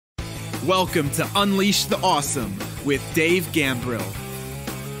Welcome to Unleash the Awesome with Dave Gambrill.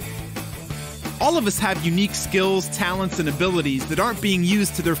 All of us have unique skills, talents, and abilities that aren't being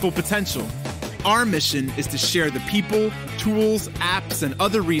used to their full potential. Our mission is to share the people, tools, apps, and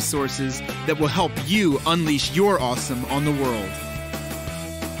other resources that will help you unleash your awesome on the world.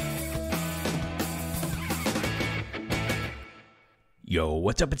 Yo,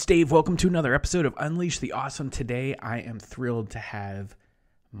 what's up? It's Dave. Welcome to another episode of Unleash the Awesome. Today, I am thrilled to have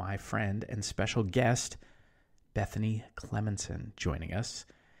my friend and special guest, Bethany Clemenson, joining us.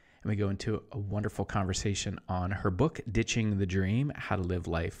 And we go into a wonderful conversation on her book, Ditching the Dream, How to Live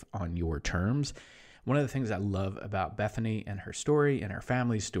Life on Your Terms. One of the things I love about Bethany and her story and her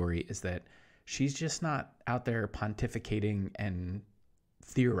family's story is that she's just not out there pontificating and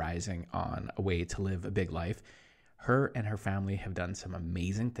theorizing on a way to live a big life. Her and her family have done some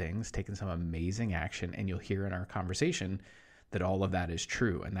amazing things, taken some amazing action, and you'll hear in our conversation that all of that is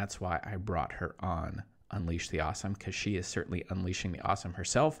true. And that's why I brought her on Unleash the Awesome, because she is certainly unleashing the awesome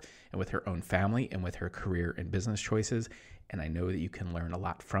herself and with her own family and with her career and business choices. And I know that you can learn a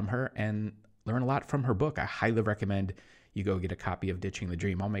lot from her and learn a lot from her book. I highly recommend you go get a copy of Ditching the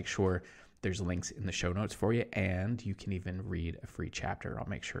Dream. I'll make sure there's links in the show notes for you, and you can even read a free chapter. I'll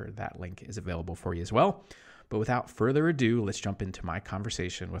make sure that link is available for you as well. But without further ado, let's jump into my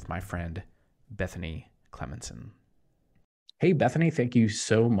conversation with my friend, Bethany Clemenson. Hey, Bethany, thank you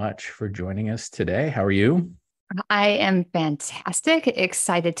so much for joining us today. How are you? I am fantastic.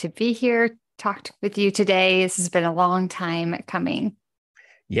 Excited to be here, talked with you today. This has been a long time coming.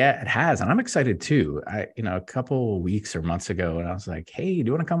 Yeah, it has. And I'm excited too. A couple weeks or months ago, and I was like, hey, do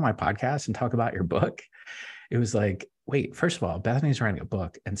you want to come on my podcast and talk about your book? It was like, wait, first of all, Bethany's writing a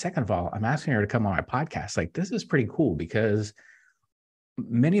book. And second of all, I'm asking her to come on my podcast. Like, this is pretty cool because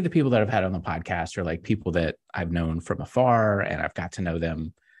many of the people that I've had on the podcast are like people that I've known from afar, and I've got to know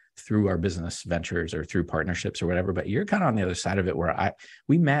them through our business ventures or through partnerships or whatever. But you're kind of on the other side of it, where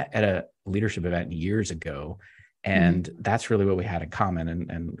we met at a leadership event years ago, and that's really what we had in common.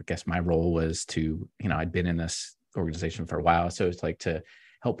 And I guess my role was to, I'd been in this organization for a while, so it's like to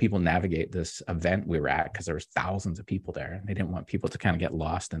help people navigate this event we were at, because there was thousands of people there, and they didn't want people to kind of get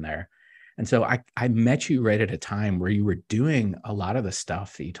lost in there. And so I met you right at a time where you were doing a lot of the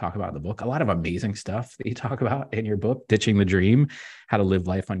stuff that you talk about in the book, a lot of amazing stuff that you talk about in your book, Ditching the Dream, How to Live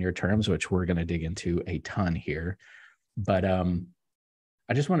Life on Your Terms, which we're going to dig into a ton here. But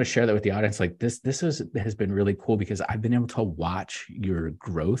I just want to share that with the audience. Like this has been really cool, because I've been able to watch your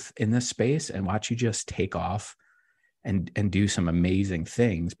growth in this space and watch you just take off and do some amazing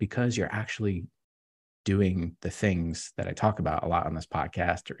things, because you're actually doing the things that I talk about a lot on this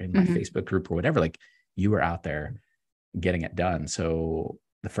podcast or in my Facebook group or whatever. Like, you were out there getting it done. So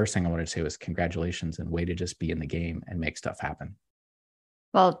the first thing I wanted to say was congratulations, and way to just be in the game and make stuff happen.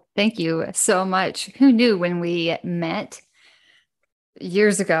 Well, thank you so much. Who knew when we met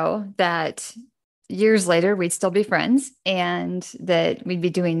years ago that years later we'd still be friends and that we'd be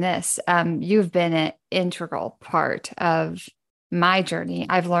doing this? You've been an integral part of my journey.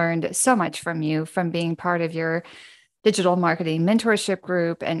 I've learned so much from you, from being part of your digital marketing mentorship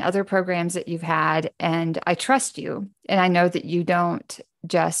group and other programs that you've had. And I trust you. And I know that you don't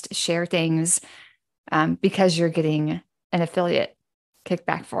just share things because you're getting an affiliate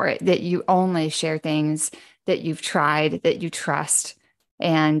kickback for it, that you only share things that you've tried, that you trust,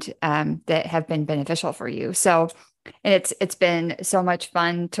 and that have been beneficial for you. So, and it's been so much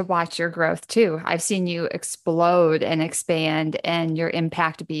fun to watch your growth too. I've seen you explode and expand, and your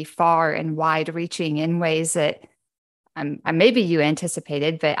impact be far and wide reaching in ways that maybe you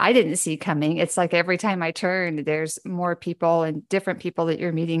anticipated, but I didn't see coming. It's like every time I turn, there's more people and different people that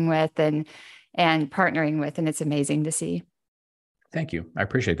you're meeting with and partnering with. And it's amazing to see. Thank you. I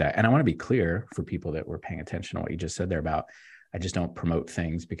appreciate that. And I want to be clear for people that were paying attention to what you just said there about, I just don't promote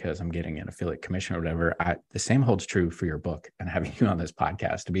things because I'm getting an affiliate commission or whatever. The same holds true for your book and having you on this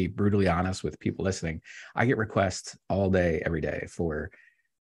podcast. To be brutally honest with people listening, I get requests all day, every day for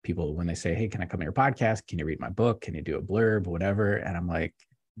people when they say, hey, can I come to your podcast? Can you read my book? Can you do a blurb, whatever? And I'm like,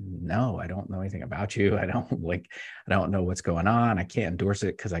 no, I don't know anything about you. I don't know what's going on. I can't endorse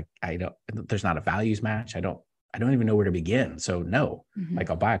it because I don't, there's not a values match. I don't even know where to begin. So no, like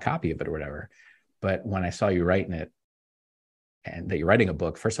I'll buy a copy of it or whatever. But when I saw you writing it, and that you're writing a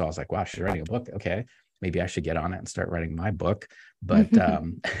book, first of all, I was like, wow, she's writing a book. Okay, maybe I should get on it and start writing my book. But but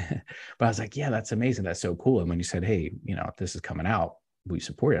I was like, yeah, that's amazing. That's so cool. And when you said, hey, this is coming out, we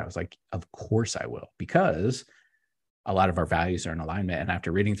support it? I was like, of course I will, because a lot of our values are in alignment. And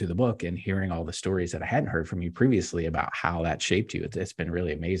after reading through the book and hearing all the stories that I hadn't heard from you previously about how that shaped you, it's been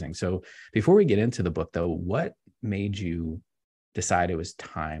really amazing. So before we get into the book though, what made you decide it was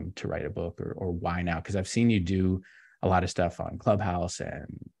time to write a book, or why now? Because I've seen you do a lot of stuff on Clubhouse and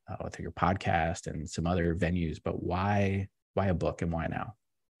through your podcast and some other venues, but why a book and why now?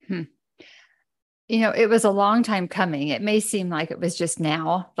 It was a long time coming. It may seem like it was just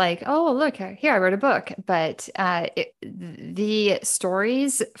now, like, oh, look, here, I wrote a book. But the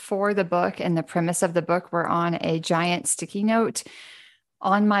stories for the book and the premise of the book were on a giant sticky note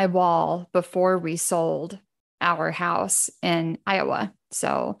on my wall before we sold our house in Iowa.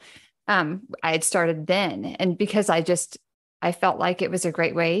 So I had started then. And because I felt like it was a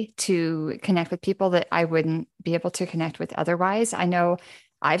great way to connect with people that I wouldn't be able to connect with otherwise. I know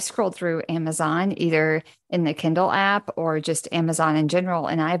I've scrolled through Amazon, either in the Kindle app or just Amazon in general,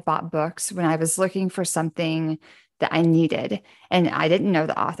 and I bought books when I was looking for something that I needed, and I didn't know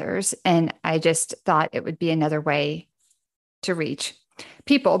the authors, and I just thought it would be another way to reach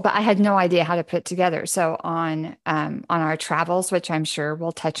people, but I had no idea how to put it together. So on our travels, which I'm sure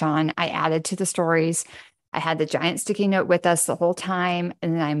we'll touch on, I added to the stories. I had the giant sticky note with us the whole time,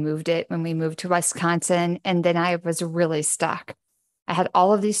 and then I moved it when we moved to Wisconsin, and then I was really stuck. I had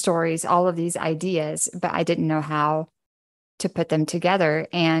all of these stories, all of these ideas, but I didn't know how to put them together.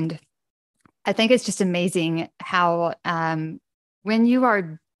 And I think it's just amazing how when you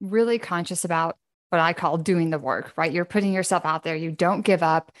are really conscious about what I call doing the work, right? You're putting yourself out there. You don't give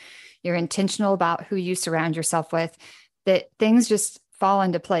up. You're intentional about who you surround yourself with, that things just fall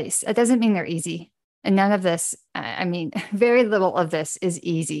into place. It doesn't mean they're easy. And none of this, very little of this is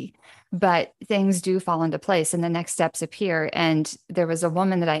easy, but things do fall into place and the next steps appear. And there was a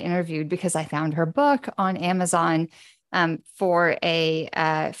woman that I interviewed because I found her book on Amazon for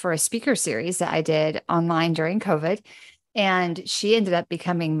a speaker series that I did online during COVID. And she ended up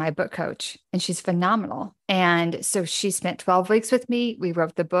becoming my book coach, and she's phenomenal. And so she spent 12 weeks with me. We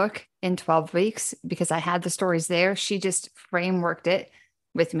wrote the book in 12 weeks because I had the stories there. She just frameworked it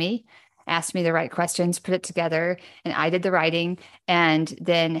with me, asked me the right questions, put it together, and I did the writing and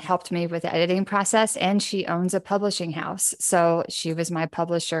then helped me with the editing process. And she owns a publishing house. So she was my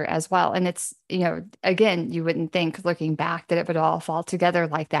publisher as well. And it's, again, you wouldn't think looking back that it would all fall together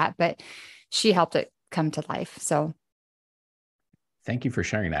like that, but she helped it come to life. So thank you for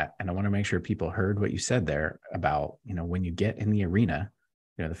sharing that. And I want to make sure people heard what you said there about, when you get in the arena,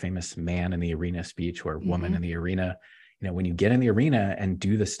 the famous man in the arena speech or woman in the arena, when you get in the arena and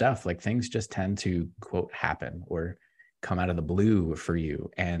do the stuff, like things just tend to quote happen or come out of the blue for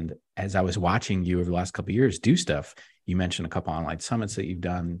you. And as I was watching you over the last couple of years do stuff, you mentioned a couple online summits that you've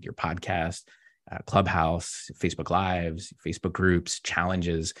done, your podcast, Clubhouse, Facebook Lives, Facebook groups,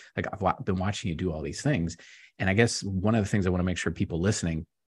 challenges. Like I've been watching you do all these things. And I guess one of the things I want to make sure people listening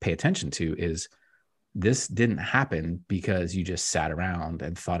pay attention to is this didn't happen because you just sat around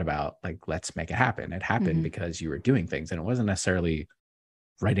and thought about like, let's make it happen. It happened because you were doing things, and it wasn't necessarily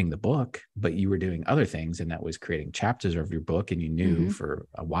writing the book, but you were doing other things. And that was creating chapters of your book. And you knew for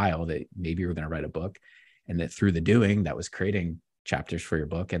a while that maybe you were going to write a book, and that through the doing that was creating chapters for your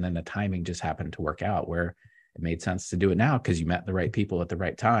book. And then the timing just happened to work out where it made sense to do it now because you met the right people at the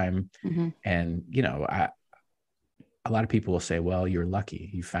right time. And, a lot of people will say, well, you're lucky.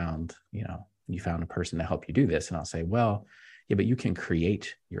 You found a person to help you do this. And I'll say, well, yeah, but you can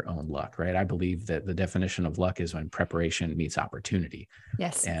create your own luck, right? I believe that the definition of luck is when preparation meets opportunity.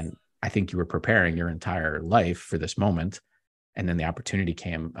 Yes. And I think you were preparing your entire life for this moment. And then the opportunity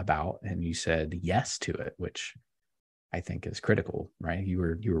came about and you said yes to it, which I think is critical, right? You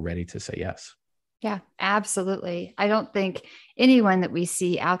were ready to say yes. Yeah, absolutely. I don't think anyone that we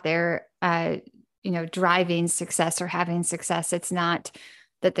see out there, driving success or having success, it's not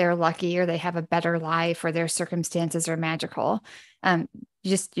that they're lucky or they have a better life or their circumstances are magical.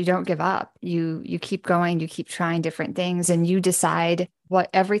 You don't give up. You keep going, you keep trying different things, and you decide what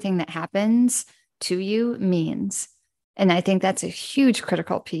everything that happens to you means. And I think that's a huge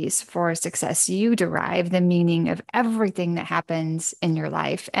critical piece for success. You derive the meaning of everything that happens in your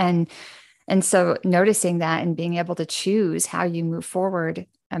life. And so noticing that and being able to choose how you move forward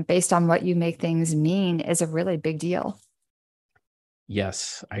based on what you make things mean is a really big deal.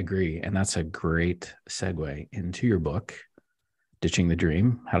 Yes, I agree. And that's a great segue into your book, Ditching the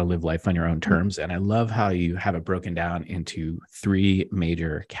Dream, How to Live Life on Your Own Terms. And I love how you have it broken down into 3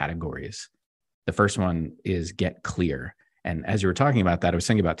 major categories. The first one is get clear. And as you were talking about that, I was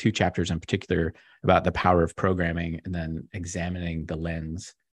thinking about 2 chapters in particular about the power of programming and then examining the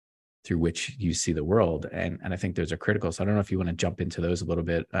lens through which you see the world. And I think those are critical. So I don't know if you want to jump into those a little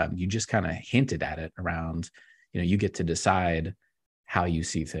bit. You just kind of hinted at it around, you get to decide how you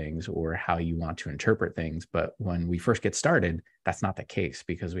see things or how you want to interpret things. But when we first get started, that's not the case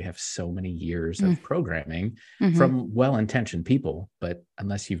because we have so many years of programming from well-intentioned people. But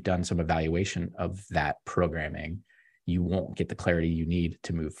unless you've done some evaluation of that programming, you won't get the clarity you need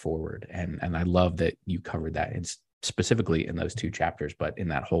to move forward. And I love that you covered that specifically in those 2 chapters, but in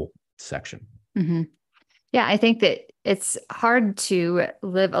that whole section. Yeah, I think that it's hard to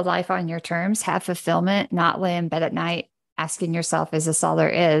live a life on your terms, have fulfillment, not lay in bed at night asking yourself, is this all there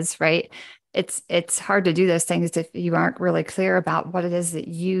is, right? It's hard to do those things if you aren't really clear about what it is that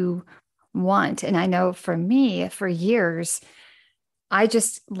you want. And I know for me, for years, I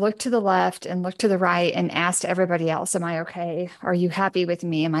just looked to the left and looked to the right and asked everybody else, am I okay? Are you happy with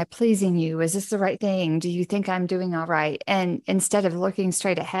me? Am I pleasing you? Is this the right thing? Do you think I'm doing all right? And instead of looking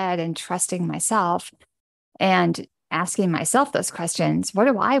straight ahead and trusting myself and asking myself those questions, what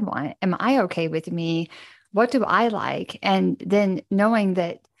do I want? Am I okay with me? What do I like? And then knowing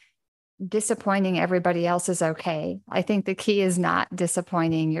that disappointing everybody else is okay. I think the key is not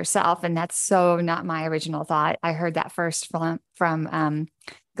disappointing yourself. And that's so not my original thought. I heard that first from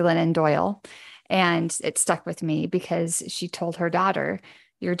Glennon Doyle, and it stuck with me because she told her daughter,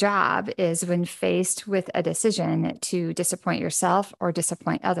 your job is when faced with a decision to disappoint yourself or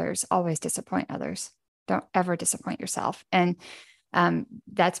disappoint others, always disappoint others. Don't ever disappoint yourself. And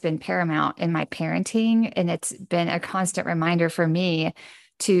that's been paramount in my parenting. And it's been a constant reminder for me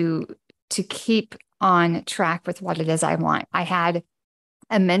to keep on track with what it is I want. I had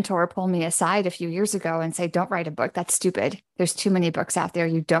a mentor pull me aside a few years ago and say, don't write a book. That's stupid. There's too many books out there.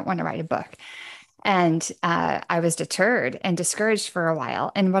 You don't want to write a book. And I was deterred and discouraged for a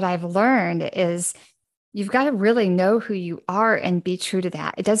while. And what I've learned is you've got to really know who you are and be true to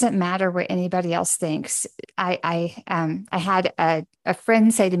that. It doesn't matter what anybody else thinks. I had a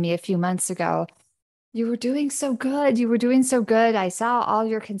friend say to me a few months ago, you were doing so good. You were doing so good. I saw all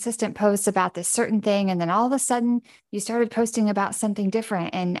your consistent posts about this certain thing. And then all of a sudden you started posting about something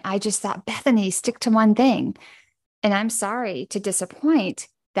different. And I just thought, Bethany, stick to one thing. And I'm sorry to disappoint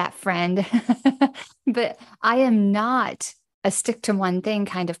that friend, but I am not a stick to one thing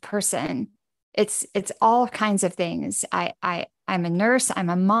kind of person. It's all kinds of things. I'm a nurse, I'm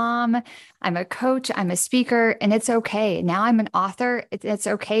a mom, I'm a coach, I'm a speaker, and it's okay. Now I'm an author. It's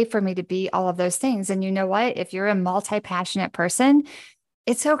okay for me to be all of those things. And you know what? If you're a multi-passionate person,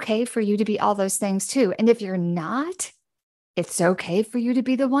 it's okay for you to be all those things too. And if you're not, it's okay for you to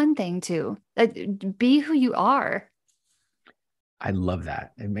be the one thing too. Be who you are. I love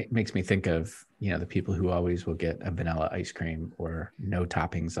that. It makes me think of, the people who always will get a vanilla ice cream or no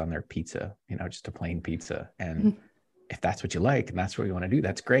toppings on their pizza, just a plain pizza. And if that's what you like and that's what you want to do,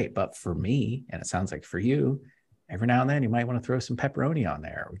 that's great. But for me, and it sounds like for you, every now and then you might want to throw some pepperoni on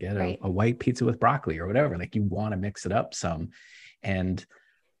there or get a white pizza with broccoli or whatever. Like you want to mix it up some. And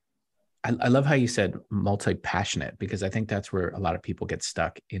I love how you said multi-passionate, because I think that's where a lot of people get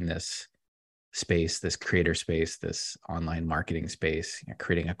stuck in this space, this creator space, this online marketing space,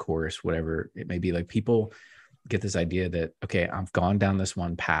 creating a course, whatever it may be. Like people get this idea that, okay, I've gone down this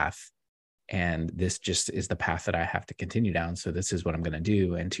one path and this just is the path that I have to continue down. So this is what I'm going to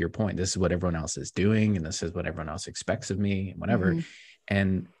do. And to your point, this is what everyone else is doing. And this is what everyone else expects of me and whatever.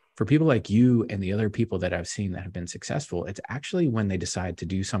 And for people like you and the other people that I've seen that have been successful, it's actually when they decide to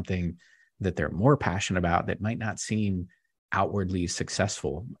do something that they're more passionate about that might not seem outwardly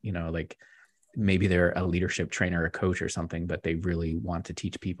successful, like maybe they're a leadership trainer, a coach or something, but they really want to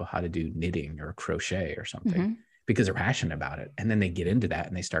teach people how to do knitting or crochet or something because they're passionate about it. And then they get into that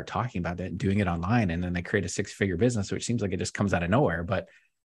and they start talking about that and doing it online. And then they create a 6-figure business, which seems like it just comes out of nowhere. But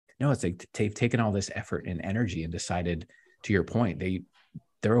no, it's like they've taken all this effort and energy and decided, to your point,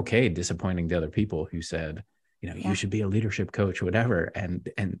 they're okay disappointing the other people who said, you should be a leadership coach or whatever. And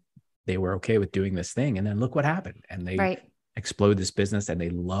they were okay with doing this thing. And then look what happened. And they explode this business and they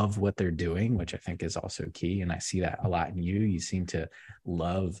love what they're doing, which I think is also key. And I see that a lot in you. You seem to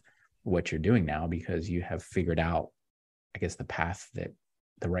love what you're doing now because you have figured out, I guess, the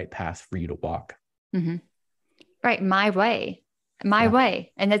right path for you to walk. Right. My way.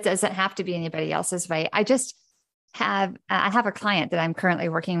 And it doesn't have to be anybody else's way. I have a client that I'm currently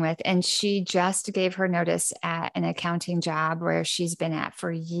working with, and she just gave her notice at an accounting job where she's been at for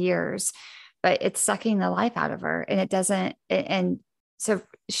years, but it's sucking the life out of her. And it doesn't. And so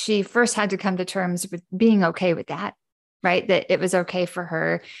she first had to come to terms with being okay with that, right? That it was okay for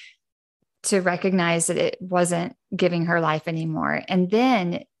her to recognize that it wasn't giving her life anymore. And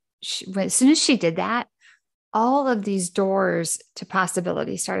then as soon as she did that, all of these doors to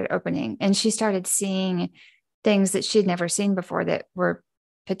possibility started opening, and she started seeing things that she'd never seen before that were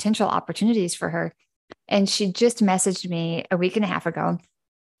potential opportunities for her. And she just messaged me a week and a half ago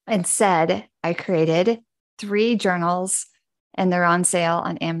and said, I created 3 journals and they're on sale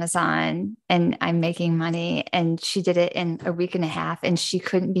on Amazon and I'm making money. And she did it in a week and a half and she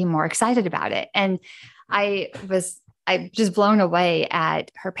couldn't be more excited about it. And I just blown away at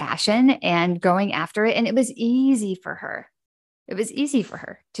her passion and going after it. And it was easy for her. It was easy for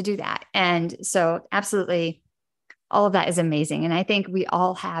her to do that. And so absolutely all of that is amazing. And I think we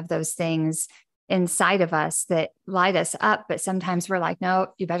all have those things inside of us that light us up, but sometimes we're like, no,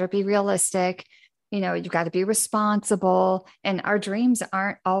 you better be realistic. You've got to be responsible. And our dreams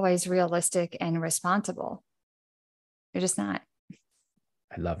aren't always realistic and responsible. They're just not.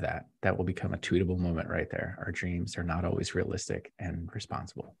 I love that. That will become a tweetable moment right there. Our dreams are not always realistic and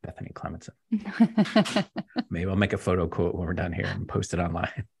responsible. Bethany Clemenson. Maybe I'll make a photo quote when we're done here and post it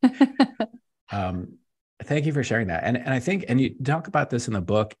online. Thank you for sharing that. And I think, and you talk about this in the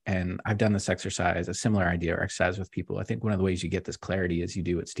book, and I've done this exercise, a similar idea or exercise with people. I think one of the ways you get this clarity is you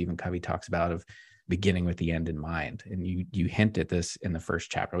do what Stephen Covey talks about of beginning with the end in mind. And you hint at this in the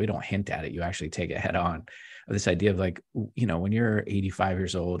first chapter. We don't hint at it. You actually take it head on. This idea of like, when you're 85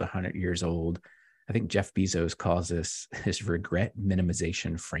 years old, 100 years old, I think Jeff Bezos calls this his regret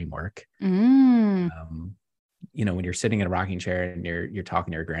minimization framework. When you're sitting in a rocking chair and you're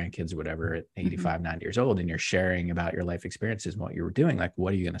talking to your grandkids or whatever at 85, 90 years old, and you're sharing about your life experiences and what you were doing, like,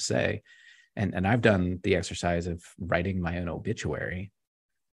 what are you going to say? And I've done the exercise of writing my own obituary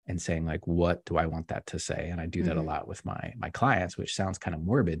and saying, like, what do I want that to say? And I do that a lot with my clients, which sounds kind of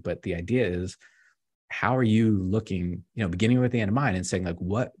morbid, but the idea is, how are you looking, beginning with the end in mind and saying, like,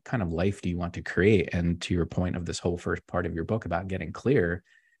 what kind of life do you want to create? And to your point of this whole first part of your book about getting clear,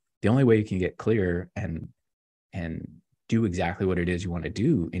 the only way you can get clear and do exactly what it is you want to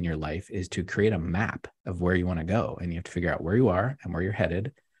do in your life is to create a map of where you want to go. And you have to figure out where you are and where you're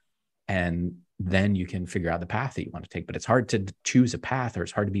headed. And then you can figure out the path that you want to take. But it's hard to choose a path, or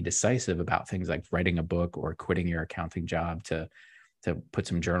it's hard to be decisive about things like writing a book or quitting your accounting job to put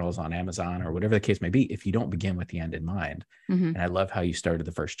some journals on Amazon or whatever the case may be, if you don't begin with the end in mind. And I love how you started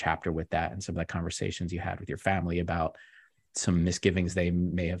the first chapter with that and some of the conversations you had with your family about some misgivings they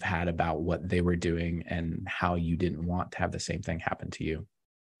may have had about what they were doing and how you didn't want to have the same thing happen to you.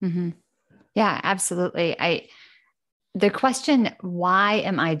 Yeah, absolutely. The question, why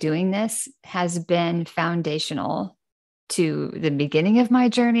am I doing this, has been foundational to the beginning of my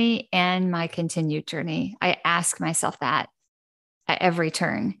journey and my continued journey. I ask myself that at every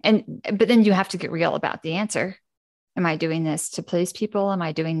turn. But then you have to get real about the answer. Am I doing this to please people? Am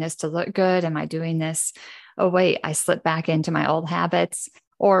I doing this to look good? Am I doing this? Oh, wait, I slipped back into my old habits.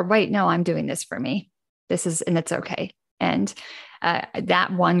 Or wait, no, I'm doing this for me. And it's okay. And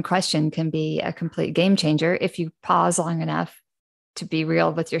that one question can be a complete game changer if you pause long enough to be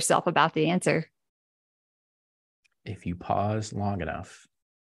real with yourself about the answer. If you pause long enough.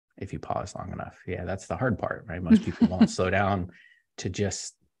 Yeah, that's the hard part, right? Most people won't slow down to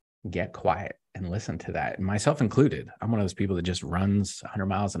just get quiet and listen to that. And myself included. I'm one of those people that just runs 100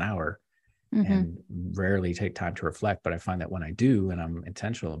 miles an hour and rarely take time to reflect. But I find that when I do, and I'm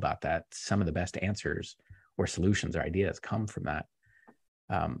intentional about that, some of the best answers or solutions or ideas come from that.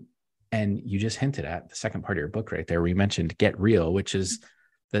 And you just hinted at the second part of your book right there, where you mentioned get real, which is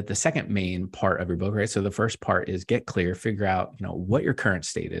the second main part of your book, right? So the first part is get clear, figure out, what your current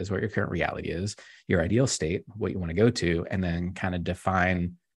state is, what your current reality is, your ideal state, what you want to go to, and then kind of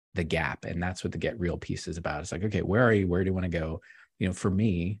define the gap. And that's what the get real piece is about. It's like, okay, where are you? Where do you want to go? For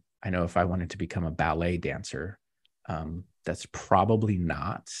me, I know if I wanted to become a ballet dancer, that's probably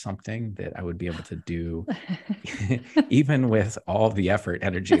not something that I would be able to do, even with all the effort,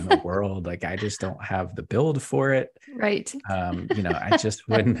 energy in the world. Like, I just don't have the build for it. Right. I just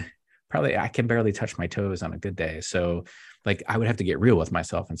wouldn't I can barely touch my toes on a good day. So like, I would have to get real with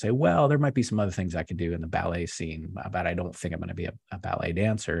myself and say, well, there might be some other things I could do in the ballet scene, but I don't think I'm going to be a ballet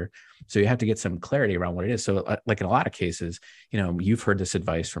dancer. So you have to get some clarity around what it is. So like in a lot of cases, you've heard this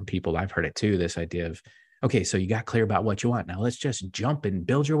advice from people. I've heard it too. This idea of, okay, so you got clear about what you want. Now let's just jump and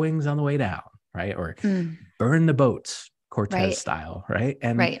build your wings on the way down, right? Or burn the boats, Cortez style, right?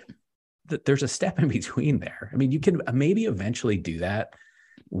 And there's a step in between there. I mean, you can maybe eventually do that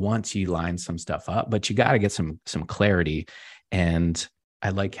once you line some stuff up, but you got to get some clarity. And I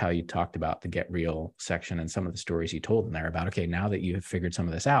like how you talked about the get real section and some of the stories you told in there about, okay, now that you have figured some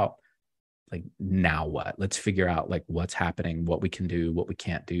of this out, like, now what? Let's figure out like what's happening, what we can do, what we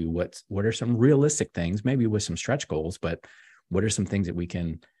can't do, what are some realistic things, maybe with some stretch goals, but what are some things that we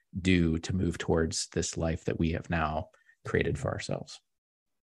can do to move towards this life that we have now created for ourselves?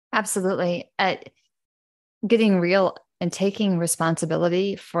 Absolutely. Getting real and taking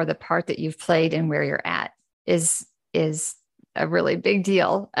responsibility for the part that you've played and where you're at is a really big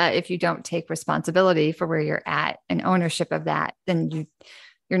deal. If you don't take responsibility for where you're at and ownership of that, then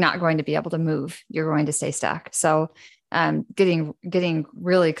you're not going to be able to move. You're going to stay stuck. So getting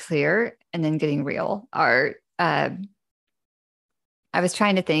really clear and then getting real are, I was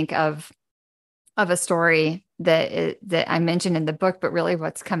trying to think of a story that I mentioned in the book, but really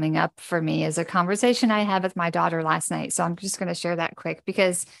what's coming up for me is a conversation I had with my daughter last night. So I'm just going to share that quick,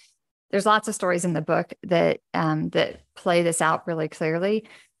 because there's lots of stories in the book that play this out really clearly.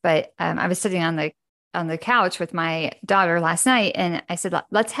 But I was sitting on the couch with my daughter last night, and I said,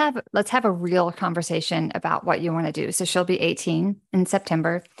 let's have a real conversation about what you want to do. So she'll be 18 in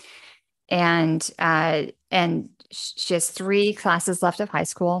September, and she has 3 classes left of high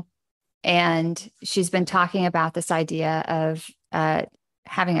school. And she's been talking about this idea of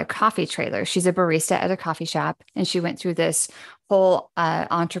having a coffee trailer. She's a barista at a coffee shop, and she went through this whole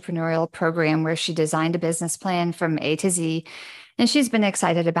entrepreneurial program where she designed a business plan from A to Z, and she's been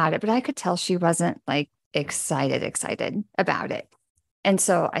excited about it. But I could tell she wasn't like excited about it. And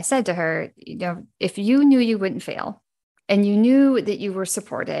so I said to her, if you knew you wouldn't fail, and you knew that you were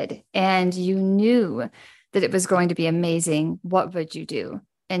supported, and you knew that it was going to be amazing, what would you do?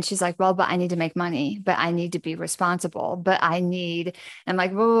 And she's like, well, but I need to make money, but I need to be responsible, but I'm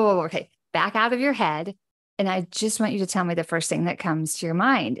like, whoa, okay, back out of your head. And I just want you to tell me the first thing that comes to your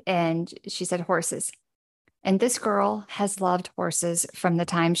mind. And she said, horses. And this girl has loved horses from the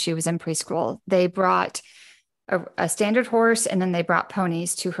time she was in preschool. They brought a standard horse, and then they brought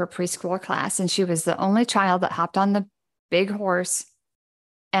ponies to her preschool class. And she was the only child that hopped on the big horse.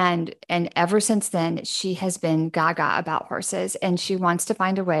 And ever since then, she has been gaga about horses, and she wants to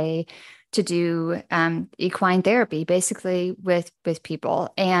find a way to do equine therapy, basically with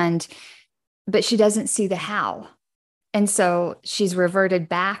people. But she doesn't see the how. And so she's reverted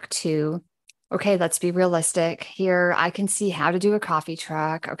back to, okay, let's be realistic here. I can see how to do a coffee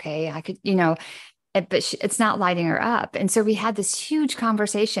truck. Okay, I could, but it's not lighting her up. And so we had this huge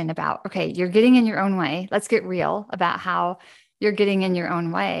conversation about, okay, you're getting in your own way. Let's get real about how you're getting in your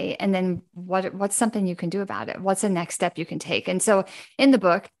own way. And then what's something you can do about it? What's the next step you can take? And so in the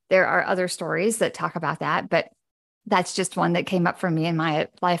book, there are other stories that talk about that, but that's just one that came up for me in my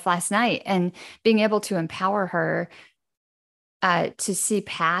life last night. And being able to empower her to see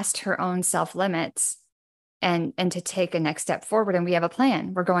past her own self-limits and to take a next step forward. And we have a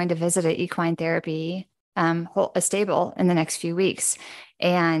plan. We're going to visit an equine therapy a stable in the next few weeks.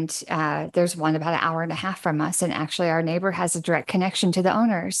 And there's one about 1.5 hours from us. And actually our neighbor has a direct connection to the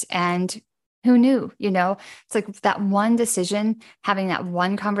owners. And who knew, it's like that one decision, having that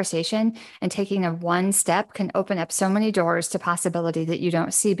one conversation and taking a one step can open up so many doors to possibility that you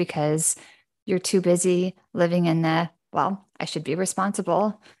don't see because you're too busy living in I should be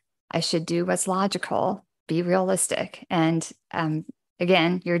responsible. I should do what's logical, be realistic. And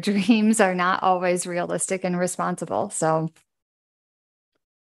again, your dreams are not always realistic and responsible. So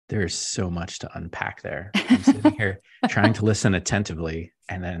there's so much to unpack there. I'm sitting here trying to listen attentively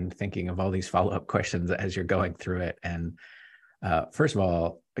and then thinking of all these follow-up questions as you're going through it. And first of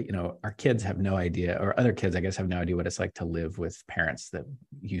all, our kids have no idea, or other kids, I guess, have no idea what it's like to live with parents that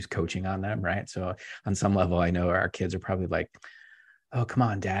use coaching on them, right? So on some level, I know our kids are probably like, oh, come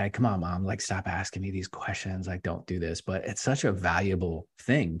on, dad, come on, mom, like, stop asking me these questions, like, don't do this. But it's such a valuable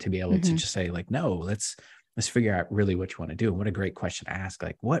thing to be able to just say, like, no, let's figure out really what you want to do. And what a great question to ask,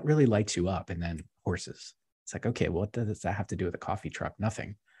 like, what really lights you up? And then horses. It's like, okay, what does that have to do with a coffee truck?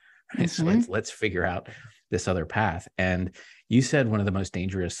 Nothing. Right? So let's figure out this other path. And you said one of the most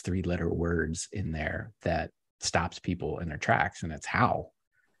dangerous 3-letter words in there that stops people in their tracks, and it's how.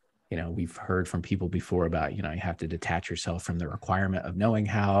 We've heard from people before about, you have to detach yourself from the requirement of knowing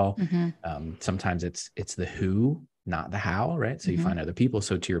how. Sometimes it's the who, not the how, right? So you find other people.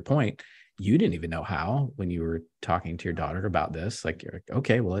 So to your point, you didn't even know how when you were talking to your daughter about this. Like, you're like,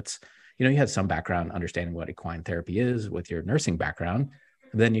 okay, well, you had some background understanding what equine therapy is with your nursing background.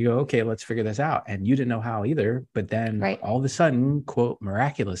 Then you go, okay, let's figure this out. And you didn't know how either. But then all of a sudden, quote,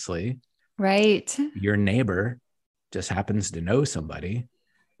 miraculously, your neighbor just happens to know somebody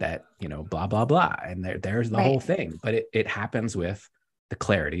that, blah, blah, blah. And there's the whole thing. But it happens with the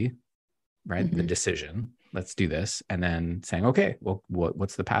clarity, right? The decision, let's do this. And then saying, okay, well,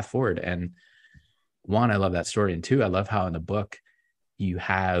 what's the path forward? And one, I love that story. And two, I love how in the book you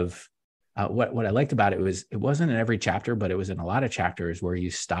have, what I liked about it wasn't in every chapter, but it was in a lot of chapters where you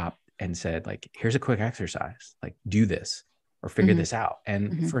stopped and said, like, here's a quick exercise, like, do this or figure this out.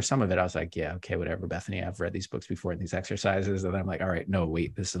 And for some of it, I was like, yeah, okay, whatever, Bethany, I've read these books before and these exercises. And then I'm like, all right, no,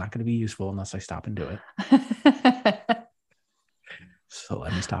 wait, this is not going to be useful unless I stop and do it. So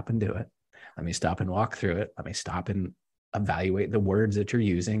let me stop and do it. Let me stop and walk through it. Let me stop and evaluate the words that you're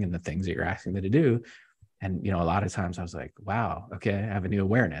using and the things that you're asking me to do. And, a lot of times I was like, wow, okay, I have a new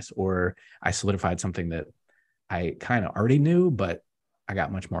awareness, or I solidified something that I kind of already knew, but I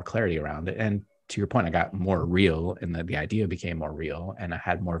got much more clarity around it. And to your point, I got more real, and the idea became more real, and I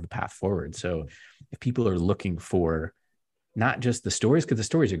had more of a path forward. So if people are looking for not just the stories, because the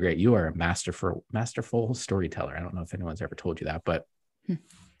stories are great. You are a masterful storyteller. I don't know if anyone's ever told you that, but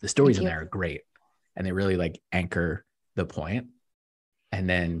the stories in there are great. And they really like anchor the point. And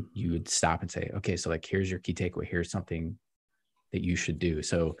then you would stop and say, okay, so like, here's your key takeaway. Here's something that you should do.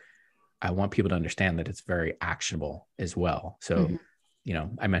 So I want people to understand that it's very actionable as well. So,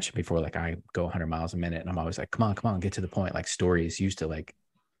 I mentioned before, like I go 100 miles a minute and I'm always like, come on, get to the point. Like stories used to like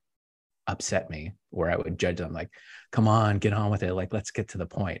upset me, where I would judge them like, come on, get on with it. Like, let's get to the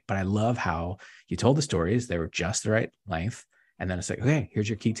point. But I love how you told the stories. They were just the right length. And then it's like, okay, here's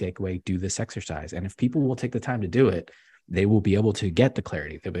your key takeaway. Do this exercise. And if people will take the time to do it, they will be able to get the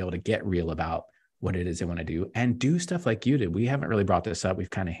clarity. They'll be able to get real about what it is they want to do and do stuff like you did. We haven't really brought this up. We've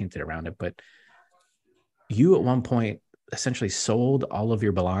kind of hinted around it, but you at one point essentially sold all of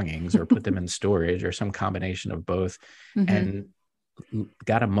your belongings or put them in storage or some combination of both, and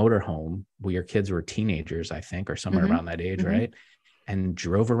got a motorhome where your kids were teenagers, I think, or somewhere around that age, right? And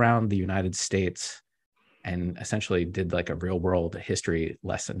drove around the United States and essentially did like a real world history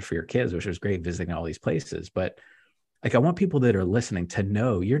lesson for your kids, which was great, visiting all these places. But like, I want people that are listening to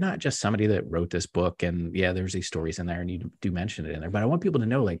know you're not just somebody that wrote this book and there's these stories in there and you do mention it in there, but I want people to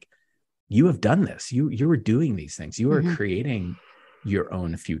know, like, you have done this. You were doing these things. You are creating your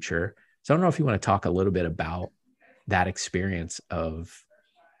own future. So I don't know if you want to talk a little bit about that experience of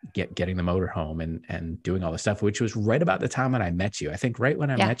getting the motorhome and doing all this stuff, which was right about the time when I met you. I think right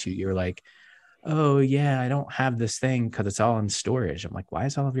when I met you, you were like, oh yeah, I don't have this thing because it's all in storage. I'm like, why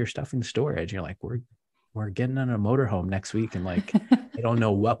is all of your stuff in storage? And you're like, we're getting on a motorhome next week. And like, I don't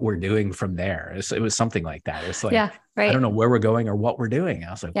know what we're doing from there. It was something like that. It's like, I don't know where we're going or what we're doing.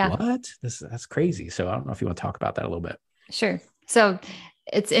 I was like, what? That's crazy. So I don't know if you want to talk about that a little bit. Sure. So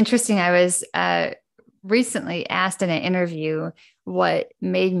it's interesting. I was recently asked in an interview what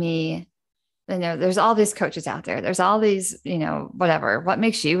made me, there's all these coaches out there. There's all these, whatever, what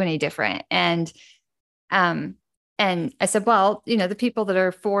makes you any different? And I said, well, the people that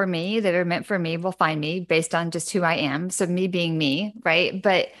are for me, that are meant for me will find me based on just who I am. So me being me, right?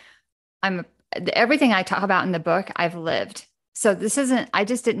 But everything I talk about in the book, I've lived. So this isn't, I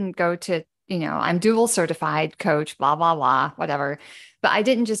just didn't go to, I'm dual certified coach, blah, blah, blah, whatever. But I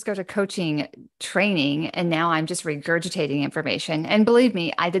didn't just go to coaching training and now I'm just regurgitating information. And believe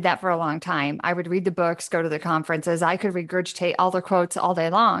me, I did that for a long time. I would read the books, go to the conferences. I could regurgitate all the quotes all day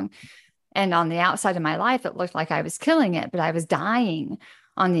long. And on the outside of my life, it looked like I was killing it, but I was dying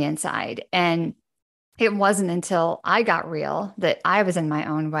on the inside. And it wasn't until I got real that I was in my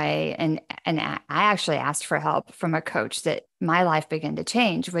own way. And I actually asked for help from a coach that my life began to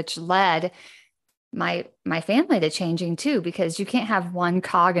change, which led my family to changing too, because you can't have one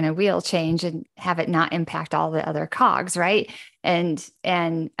cog in a wheel change and have it not impact all the other cogs. Right.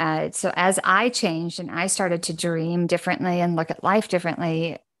 So as I changed and I started to dream differently and look at life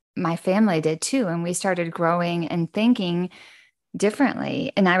differently, my family did too. And we started growing and thinking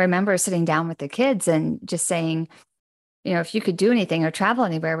differently. And I remember sitting down with the kids and just saying, if you could do anything or travel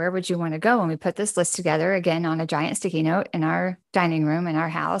anywhere, where would you want to go? And we put this list together again on a giant sticky note in our dining room in our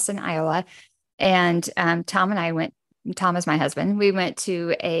house in Iowa. And Tom and I went, Tom is my husband. We went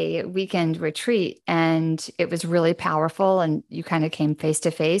to a weekend retreat and it was really powerful. And you kind of came face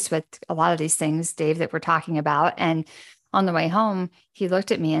to face with a lot of these things, Dave, that we're talking about. And on the way home, he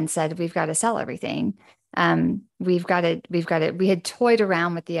looked at me and said, we've got to sell everything. We had toyed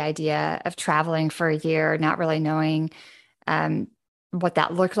around with the idea of traveling for a year, not really knowing, what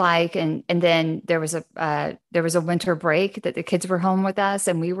that looked like. And then there was a winter break that the kids were home with us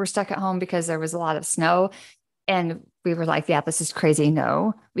and we were stuck at home because there was a lot of snow. And we were like, yeah, this is crazy.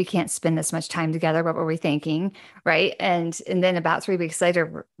 No, we can't spend this much time together. What were we thinking? Right. And then about 3 weeks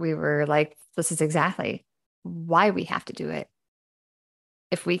later, we were like, this is exactly why we have to do it.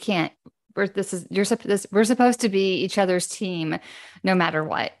 If we can't, we're supposed to be each other's team no matter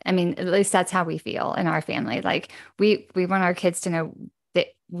what. I mean, at least that's how we feel in our family. Like we want our kids to know that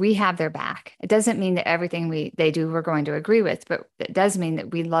we have their back. It doesn't mean that everything they do, we're going to agree with, but it does mean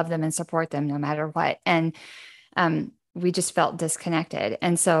that we love them and support them no matter what. And we just felt disconnected.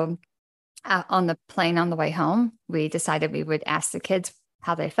 And so on the plane on the way home, we decided we would ask the kids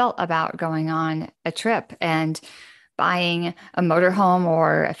how they felt about going on a trip. And buying a motorhome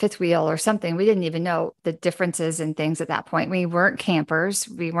or a fifth wheel or something. We didn't even know the differences in things at that point. We weren't campers.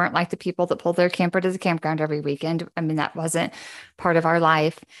 We weren't like the people that pulled their camper to the campground every weekend. I mean, that wasn't part of our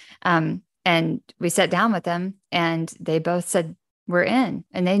life. And we sat down with them and they both said, we're in.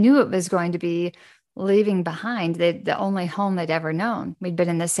 And they knew it was going to be leaving behind the only home they'd ever known. We'd been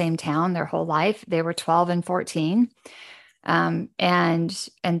in the same town their whole life. They were 12 and 14. And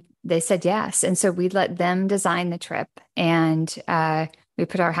they said yes. And so we let them design the trip, and we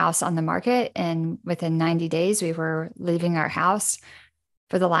put our house on the market. And within 90 days, we were leaving our house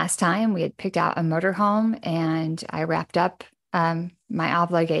for the last time. We had picked out a motorhome, and I wrapped up my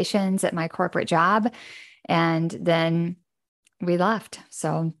obligations at my corporate job. And then we left.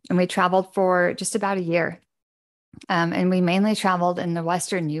 So, and we traveled for just about a year. And we mainly traveled in the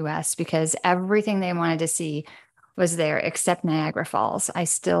Western US because everything they wanted to see was there except Niagara Falls. I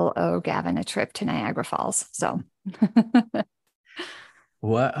still owe Gavin a trip to Niagara Falls. So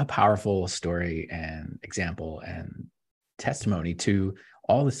what a powerful story and example and testimony to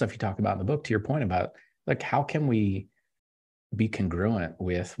all the stuff you talk about in the book, to your point about like, how can we be congruent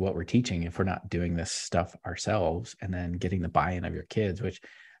with what we're teaching if we're not doing this stuff ourselves, and then getting the buy-in of your kids, which,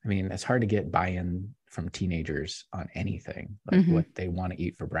 I mean, it's hard to get buy-in from teenagers on anything, like what they want to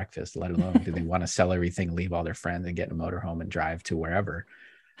eat for breakfast, let alone do they want to sell everything, leave all their friends and get in a motorhome and drive to wherever.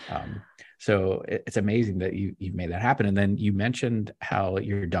 So it's amazing that you've made that happen. And then you mentioned how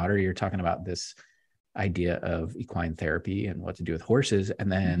your daughter, you're talking about this idea of equine therapy and what to do with horses.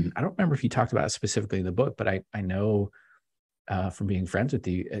 And then I don't remember if you talked about it specifically in the book, but I know from being friends with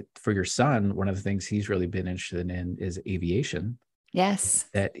you, for your son, one of the things he's really been interested in is aviation. yes.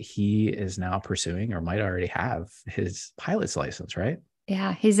 That he is now pursuing, or might already have, his pilot's license, right?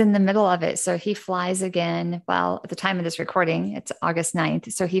 Yeah, he's in the middle of it. So he flies again. Well, at the time of this recording, it's August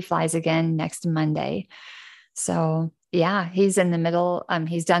 9th. So he flies again next Monday. So yeah, he's in the middle.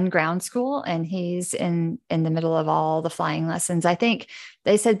 He's done ground school and he's in the middle of all the flying lessons. I think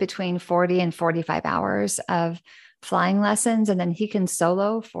they said between 40 and 45 hours of flying lessons. And then he can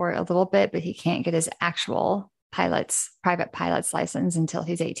solo for a little bit, but he can't get his actual private pilot's license until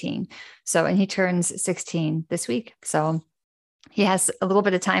he's 18. So, and he turns 16 this week. So he has a little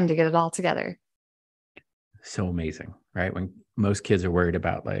bit of time to get it all together. So amazing, right? When most kids are worried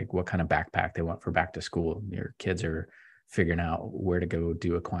about like what kind of backpack they want for back to school, your kids are figuring out where to go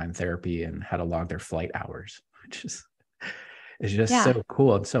do equine therapy and how to log their flight hours, which is just so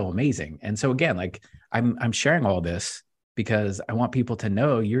cool and so amazing. And so again, like I'm sharing all this because I want people to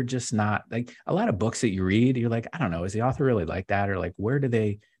know you're just not like a lot of books that you read. You're like, I don't know, is the author really like that? Or like, where do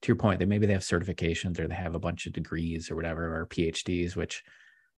they, to your point, maybe they have certifications or they have a bunch of degrees or whatever, or PhDs, which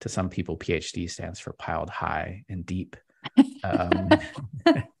to some people, PhD stands for piled high and deep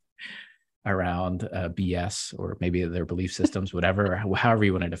around BS, or maybe their belief systems, whatever, however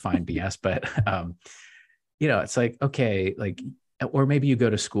you want to define BS. But, it's like, okay, like, or maybe you go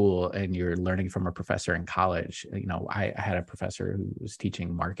to school and you're learning from a professor in college. I had a professor who was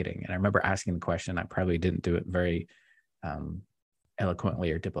teaching marketing, and I remember asking the question. I probably didn't do it very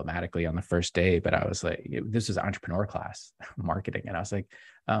eloquently or diplomatically on the first day, but I was like, this is entrepreneur class, marketing. And I was like,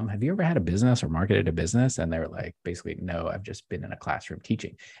 have you ever had a business or marketed a business? And they were like, basically, no, I've just been in a classroom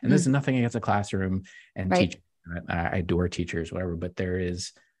teaching. And this is nothing against a classroom and teaching. I adore teachers, whatever, but there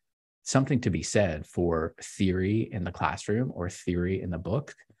is something to be said for theory in the classroom or theory in the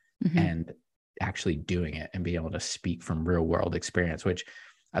book and actually doing it and being able to speak from real world experience, which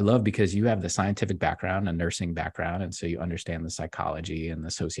I love because you have the scientific background and nursing background. And so you understand the psychology and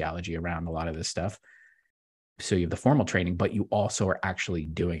the sociology around a lot of this stuff. So you have the formal training, but you also are actually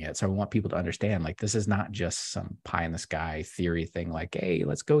doing it. So I want people to understand, like, this is not just some pie in the sky theory thing. Like, hey,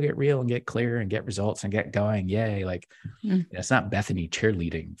 let's go get real and get clear and get results and get going. Yay. Like, it's not Bethany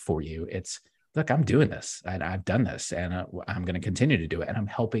cheerleading for you. It's, look, I'm doing this and I've done this and I'm going to continue to do it. And I'm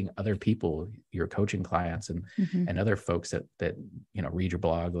helping other people, your coaching clients and other folks that, read your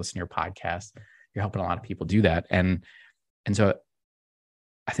blog, listen to your podcast. You're helping a lot of people do that. And so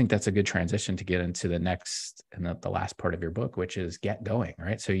I think that's a good transition to get into the next and the last part of your book, which is get going,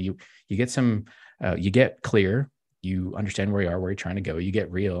 right? So you get you get clear, you understand where you are, where you're trying to go, you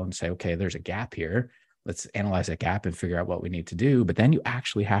get real and say, okay, there's a gap here. Let's analyze that gap and figure out what we need to do. But then you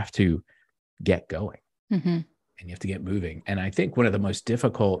actually have to get going and you have to get moving. And I think one of the most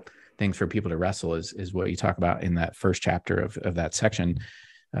difficult things for people to wrestle is what you talk about in that first chapter of that section,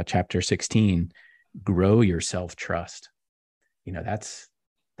 chapter 16, grow your self-trust.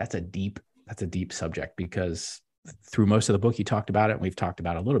 That's a deep subject, because through most of the book, you talked about it and we've talked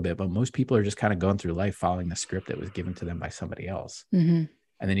about it a little bit, but most people are just kind of going through life following the script that was given to them by somebody else.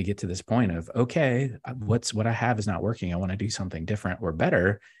 And then you get to this point of, okay, what I have is not working. I want to do something different or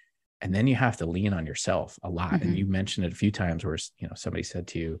better. And then you have to lean on yourself a lot. Mm-hmm. And you mentioned it a few times where, somebody said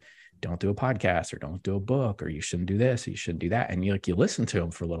to you, don't do a podcast or don't do a book, or you shouldn't do this, or you shouldn't do that. And you listen to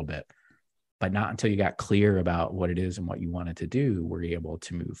them for a little bit, but not until you got clear about what it is and what you wanted to do, were you able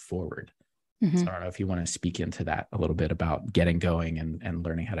to move forward. Mm-hmm. So I don't know if you want to speak into that a little bit about getting going and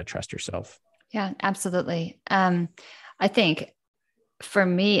learning how to trust yourself. Yeah, absolutely. I think for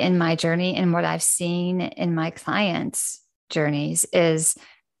me in my journey and what I've seen in my clients' journeys is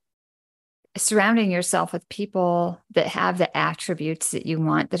surrounding yourself with people that have the attributes that you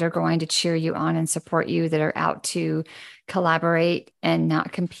want, that are going to cheer you on and support you, that are out to collaborate and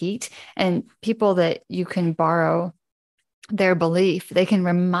not compete, and people that you can borrow their belief. They can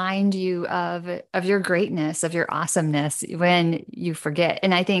remind you of your greatness, of your awesomeness when you forget.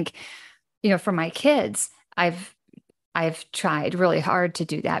 And I think, for my kids, I've tried really hard to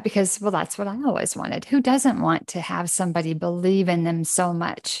do that because, well, that's what I always wanted. Who doesn't want to have somebody believe in them so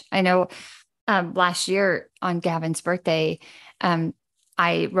much? I know last year on Gavin's birthday,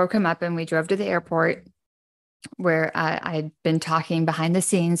 I woke him up and we drove to the airport where I'd been talking behind the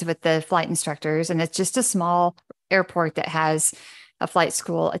scenes with the flight instructors. And it's just a small airport that has a flight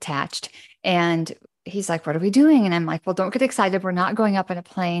school attached. And he's like, what are we doing? And I'm like, well, don't get excited. We're not going up in a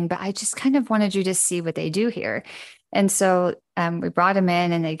plane, but I just kind of wanted you to see what they do here. And so we brought him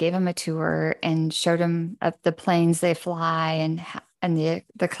in and they gave him a tour and showed him the planes they fly and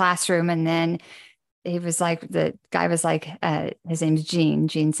the classroom. And then he was like, the guy was like, his name's Gene.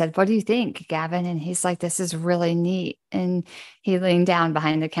 Gene said, what do you think, Gavin? And he's like, this is really neat. And he leaned down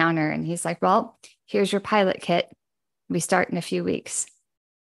behind the counter and he's like, well, here's your pilot kit. We start in a few weeks.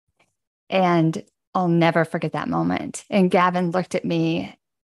 And I'll never forget that moment. And Gavin looked at me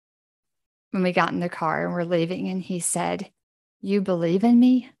when we got in the car and we're leaving, and he said, you believe in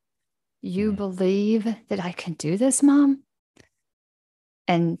me? You believe that I can do this, Mom?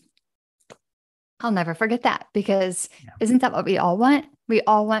 And I'll never forget that, because isn't that what we all want? We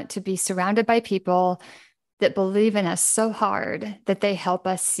all want to be surrounded by people that believe in us so hard that they help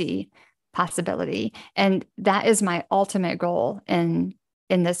us see possibility. And that is my ultimate goal in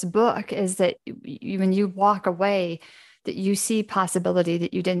this book, is that when you walk away, that you see possibility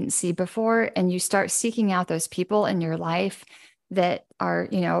that you didn't see before, and you start seeking out those people in your life that are,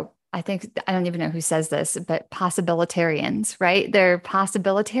 I think, I don't even know who says this, but possibilitarians, right? They're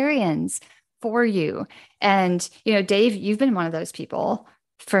possibilitarians for you. And, Dave, you've been one of those people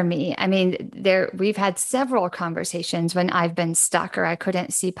for me. I mean, we've had several conversations when I've been stuck or I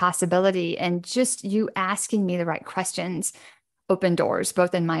couldn't see possibility, and just you asking me the right questions open doors,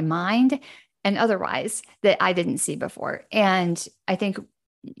 both in my mind and otherwise, that I didn't see before. And I think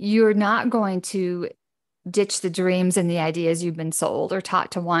you're not going to ditch the dreams and the ideas you've been sold or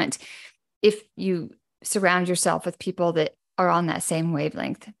taught to want if you surround yourself with people that are on that same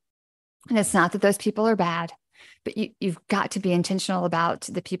wavelength. And it's not that those people are bad, but you've got to be intentional about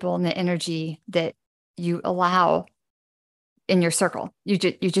the people and the energy that you allow in your circle. You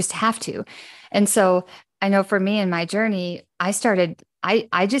just have to. And so I know for me in my journey, I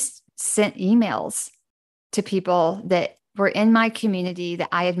just sent emails to people that were in my community that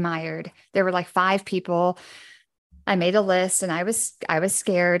I admired. There were like 5 people. I made a list and I was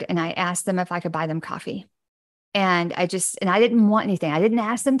scared, and I asked them if I could buy them coffee. And I didn't want anything. I didn't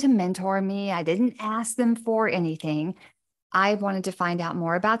ask them to mentor me. I didn't ask them for anything. I wanted to find out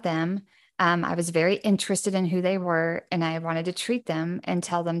more about them. I was very interested in who they were, and I wanted to treat them and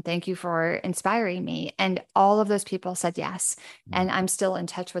tell them, thank you for inspiring me. And all of those people said yes. And I'm still in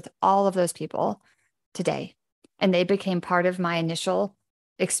touch with all of those people today. And they became part of my initial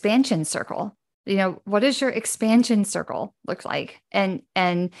expansion circle. What does your expansion circle look like?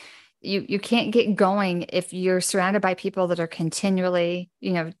 And you can't get going if you're surrounded by people that are continually,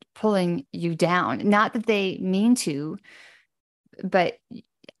 pulling you down. Not that they mean to, but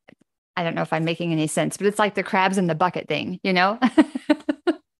I don't know if I'm making any sense, but it's like the crabs in the bucket thing,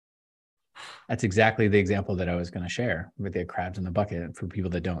 That's exactly the example that I was going to share with the crabs in the bucket. For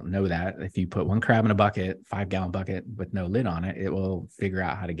people that don't know that, if you put one crab in a bucket, 5-gallon bucket with no lid on it, it will figure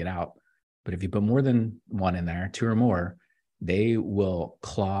out how to get out. But if you put more than one in there, 2 or more, they will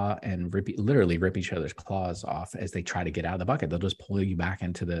claw and literally rip each other's claws off as they try to get out of the bucket. They'll just pull them back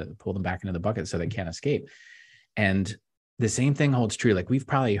into the bucket so they can't escape. And the same thing holds true. Like, we've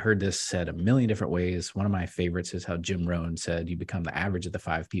probably heard this said a million different ways. One of my favorites is how Jim Rohn said, you become the average of the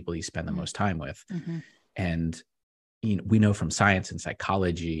 5 people you spend the most time with. Mm-hmm. And we know from science and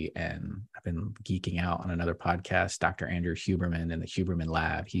psychology, and I've been geeking out on another podcast, Dr. Andrew Huberman in the Huberman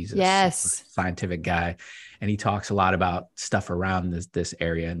Lab. He's a super scientific guy, and he talks a lot about stuff around this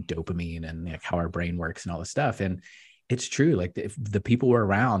area and dopamine and like how our brain works and all this stuff. And it's true. Like if the people we're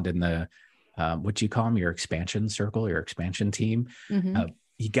around in the, what you call them, your expansion circle, your expansion team,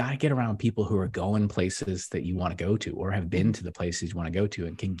 you got to get around people who are going places that you want to go to, or have been to the places you want to go to,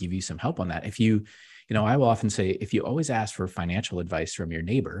 and can give you some help on that. If I will often say, if you always ask for financial advice from your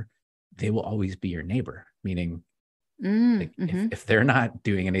neighbor, they will always be your neighbor. Meaning, if they're not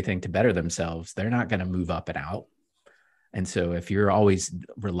doing anything to better themselves, they're not going to move up and out. And so if you're always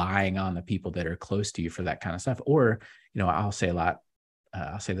relying on the people that are close to you for that kind of stuff, or, I'll say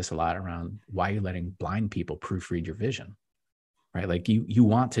this a lot around, why are you letting blind people proofread your vision, right? Like you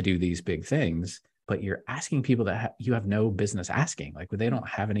want to do these big things, but you're asking people that you have no business asking. Like they don't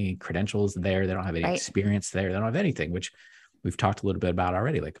have any credentials there. They don't have any experience there. They don't have anything, which we've talked a little bit about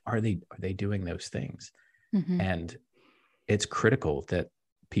already. Like, are they doing those things? And it's critical that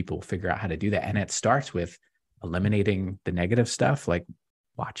people figure out how to do that. And it starts with eliminating the negative stuff, like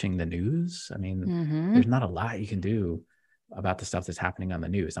watching the news. I mean, there's not a lot you can do about the stuff that's happening on the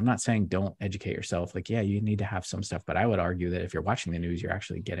news. I'm not saying don't educate yourself. Like, yeah, you need to have some stuff, but I would argue that if you're watching the news, you're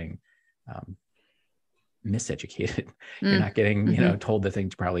actually getting miseducated. You're not getting, told the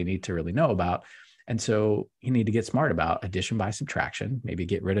things you probably need to really know about. And so you need to get smart about addition by subtraction, maybe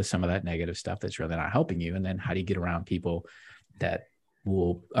get rid of some of that negative stuff that's really not helping you. And then how do you get around people that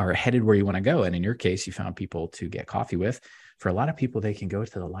are headed where you want to go? And in your case, you found people to get coffee with. For a lot of people, they can go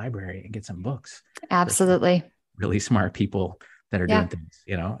to the library and get some books. Absolutely. Really smart people that are doing things,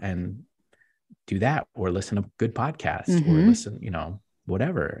 and do that, or listen to good podcasts, or listen,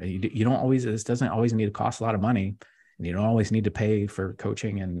 whatever. You don't always, this doesn't always need to cost a lot of money, and you don't always need to pay for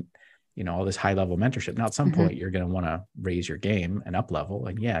coaching and, all this high level mentorship. Now, at some point you're going to want to raise your game and up level.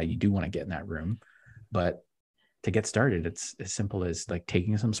 And yeah, you do want to get in that room, but to get started, it's as simple as like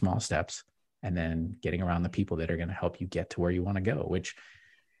taking some small steps and then getting around the people that are going to help you get to where you want to go, which,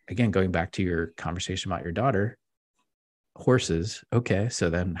 again, going back to your conversation about your daughter, horses. Okay.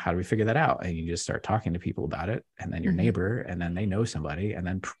 So then how do we figure that out? And you just start talking to people about it, and then your neighbor, and then they know somebody, and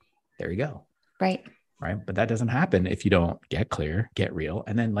then there you go. Right. But that doesn't happen if you don't get clear, get real,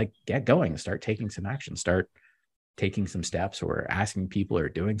 and then like get going, start taking some action, start taking some steps, or asking people, or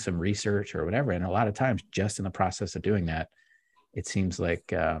doing some research or whatever. And a lot of times just in the process of doing that, it seems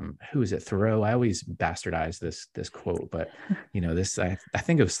like, who is it? Thoreau. I always bastardize this quote, but I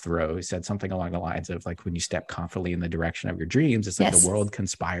think it was Thoreau who said something along the lines of like, when you step confidently in the direction of your dreams, it's like the world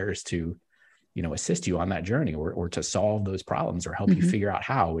conspires to, assist you on that journey, or to solve those problems, or help you figure out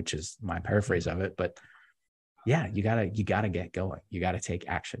how, which is my paraphrase of it. But yeah, you gotta get going. You gotta take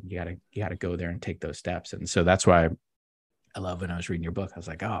action. You gotta go there and take those steps. And so that's why I love when I was reading your book, I was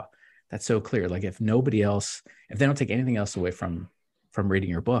like, oh, that's so clear. Like if they don't take anything else away from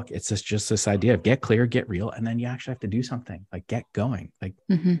reading your book, it's just this idea of get clear, get real. And then you actually have to do something, like get going, like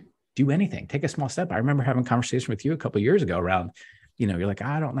do anything, take a small step. I remember having a conversation with you a couple of years ago around, you're like,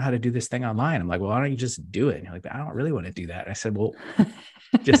 I don't know how to do this thing online. I'm like, well, why don't you just do it? And you're like, but I don't really want to do that. I said, well,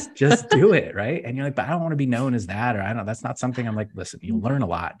 just do it. Right. And you're like, but I don't want to be known as that, or that's not something. I'm like, listen, you'll learn a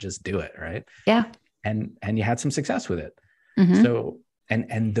lot, just do it. Right. Yeah. And you had some success with it. So,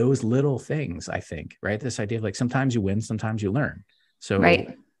 and those little things, I think, right. This idea of like, sometimes you win, sometimes you learn. So,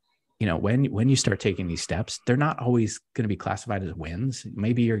 when you start taking these steps, they're not always going to be classified as wins.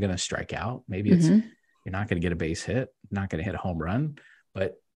 Maybe you're going to strike out. Maybe you're not going to get a base hit, not going to hit a home run,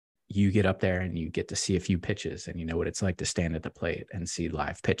 but you get up there and you get to see a few pitches, and you know what it's like to stand at the plate and see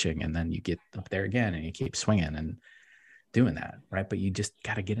live pitching. And then you get up there again and you keep swinging and doing that. Right. But you just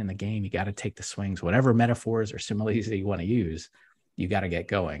got to get in the game. You got to take the swings, whatever metaphors or similes that you want to use, you got to get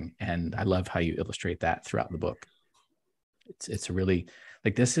going. And I love how you illustrate that throughout the book. It's really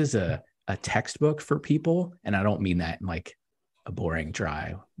like, this is a textbook for people. And I don't mean that in like a boring,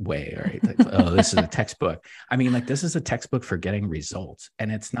 dry way, right? Like, oh, this is a textbook. I mean, like, this is a textbook for getting results.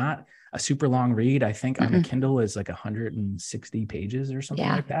 And it's not a super long read. I think on the Kindle is like 160 pages or something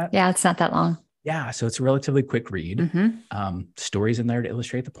like that. Yeah, it's not that long. Yeah. So it's a relatively quick read. Stories in there to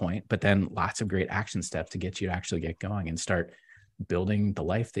illustrate the point, but then lots of great action steps to get you to actually get going and start building the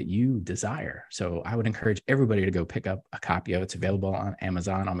life that you desire. So I would encourage everybody to go pick up a copy of it. It's available on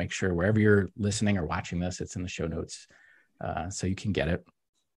Amazon. I'll make sure wherever you're listening or watching this, it's in the show notes, so you can get it.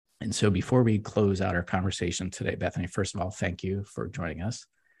 And so before we close out our conversation today, Bethany, first of all, thank you for joining us.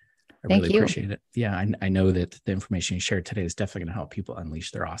 I really appreciate it. Yeah, I know that the information you shared today is definitely going to help people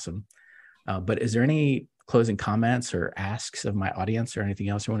unleash their awesome. But is there any closing comments or asks of my audience or anything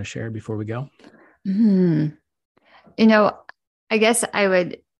else you want to share before we go? I guess I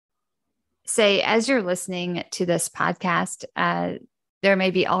would say, as you're listening to this podcast, there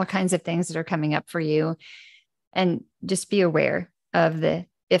may be all kinds of things that are coming up for you. And just be aware of the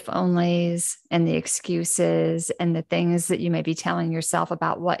if onlys and the excuses and the things that you may be telling yourself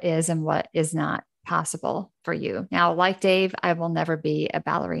about what is and what is not possible for you. Now, like Dave, I will never be a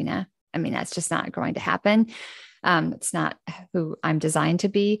ballerina. I mean, that's just not going to happen. It's not who I'm designed to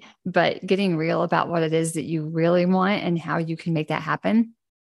be, but getting real about what it is that you really want and how you can make that happen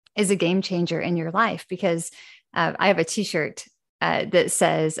is a game changer in your life. Because I have a t-shirt that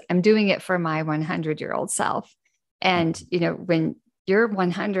says, I'm doing it for my 100-year-old self. And, when you're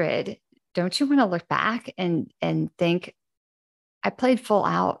 100, don't you want to look back and think, I played full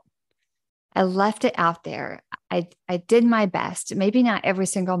out. I left it out there. I did my best, maybe not every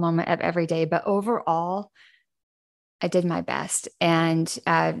single moment of every day, but overall, I did my best. And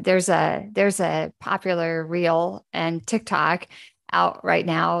there's a popular reel and TikTok out right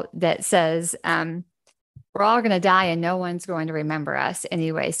now that says, we're all going to die and no one's going to remember us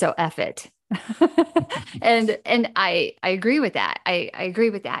anyway. So F it. and I agree with that. I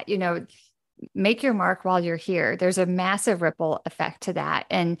agree with that. Make your mark while you're here. There's a massive ripple effect to that.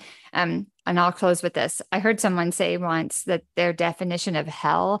 And I'll close with this. I heard someone say once that their definition of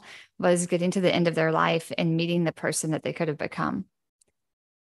hell was getting to the end of their life and meeting the person that they could have become.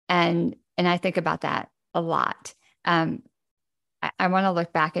 And I think about that a lot. I want to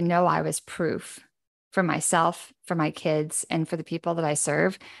look back and know I was proof for myself, for my kids, and for the people that I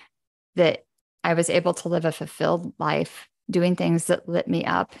serve, that I was able to live a fulfilled life, doing things that lit me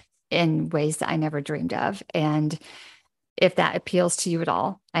up in ways that I never dreamed of. And if that appeals to you at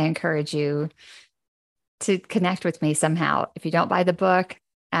all, I encourage you to connect with me somehow. If you don't buy the book,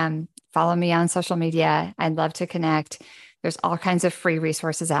 follow me on social media. I'd love to connect. There's all kinds of free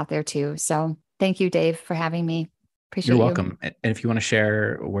resources out there too. So thank you, Dave, for having me. Appreciate You're welcome. And if you want to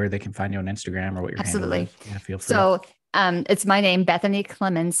share where they can find you on Instagram or what your handle is, feel free. So it's my name, Bethany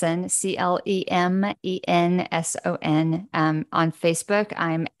Clemenson, Clemenson. On Facebook,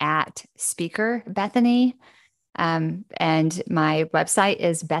 I'm at Speaker Bethany. And my website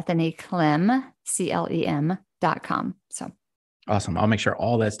is BethanyClem.com. So awesome. I'll make sure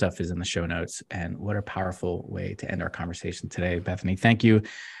all that stuff is in the show notes. And what a powerful way to end our conversation today, Bethany. Thank you.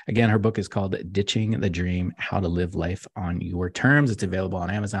 Again, her book is called Ditching the Dream, How to Live Life on Your Terms. It's available on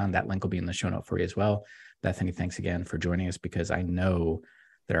Amazon. That link will be in the show note for you as well. Bethany, thanks again for joining us, because I know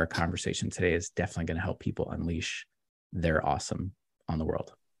that our conversation today is definitely going to help people unleash their awesome on the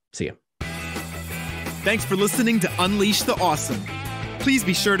world. See you. Thanks for listening to Unleash the Awesome. Please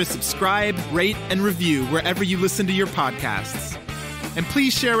be sure to subscribe, rate, and review wherever you listen to your podcasts. And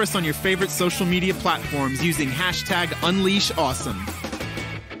please share us on your favorite social media platforms using #UnleashAwesome.